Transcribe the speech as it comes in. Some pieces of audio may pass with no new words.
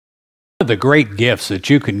One of the great gifts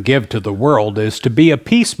that you can give to the world is to be a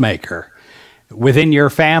peacemaker within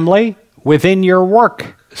your family, within your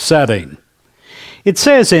work setting. It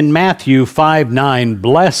says in Matthew 5:9,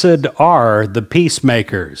 "Blessed are the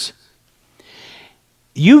peacemakers."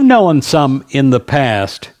 You've known some in the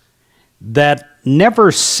past that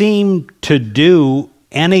never seemed to do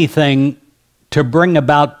anything to bring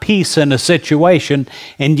about peace in a situation,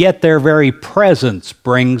 and yet their very presence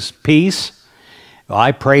brings peace.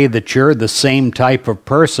 I pray that you're the same type of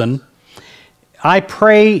person. I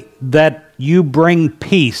pray that you bring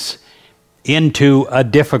peace into a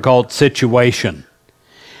difficult situation.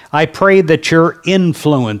 I pray that your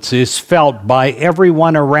influence is felt by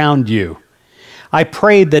everyone around you. I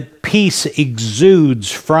pray that peace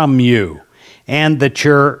exudes from you and that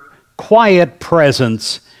your quiet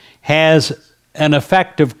presence has an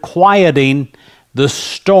effect of quieting the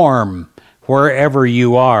storm wherever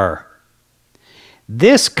you are.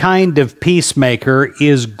 This kind of peacemaker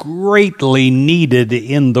is greatly needed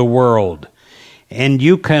in the world, and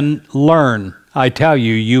you can learn, I tell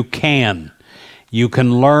you, you can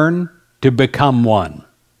learn to become one.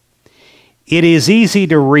 It is easy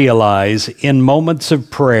to realize in moments of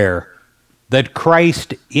prayer that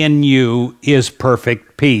Christ in you is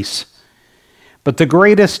perfect peace. But the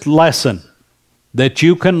greatest lesson that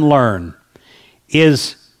you can learn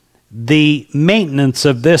is the maintenance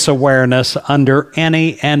of this awareness under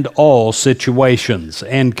any and all situations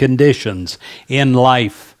and conditions in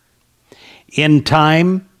life, in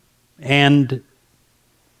time and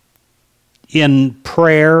in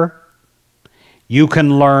prayer. You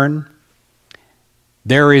can learn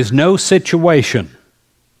there is no situation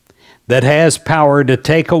that has power to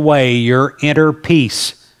take away your inner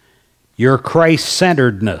peace, your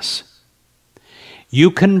Christ-centeredness. You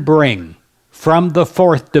can bring from the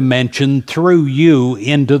fourth dimension through you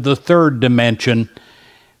into the third dimension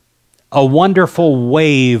a wonderful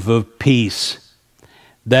wave of peace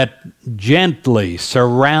that gently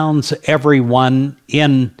surrounds everyone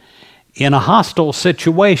in a hostile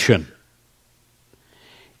situation.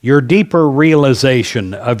 Your deeper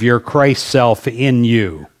realization of your Christ self in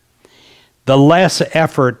you, the less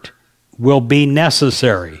effort will be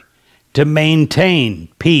necessary to maintain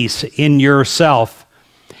peace in yourself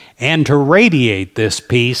and to radiate this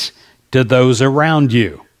peace to those around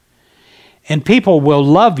you. And people will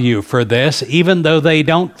love you for this, even though they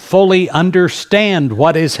don't fully understand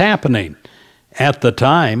what is happening at the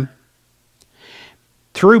time.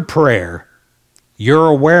 Through prayer, your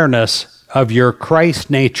awareness of your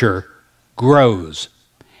Christ nature grows,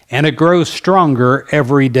 and it grows stronger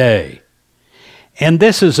every day. And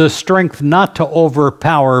this is a strength not to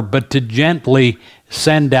overpower, but to gently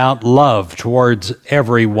send out love towards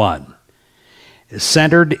everyone.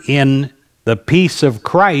 Centered in the peace of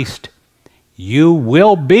Christ, you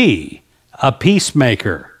will be a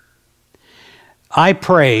peacemaker. I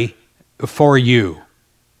pray for you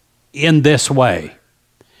in this way,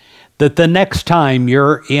 that the next time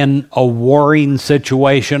you're in a warring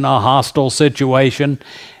situation, a hostile situation,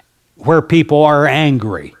 where people are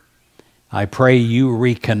angry, I pray you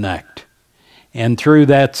reconnect. And through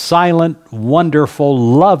that silent, wonderful,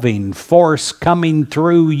 loving force coming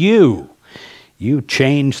through you, you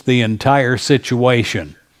change the entire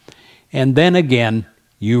situation. And then again,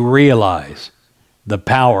 you realize the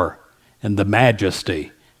power and the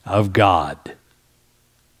majesty of God.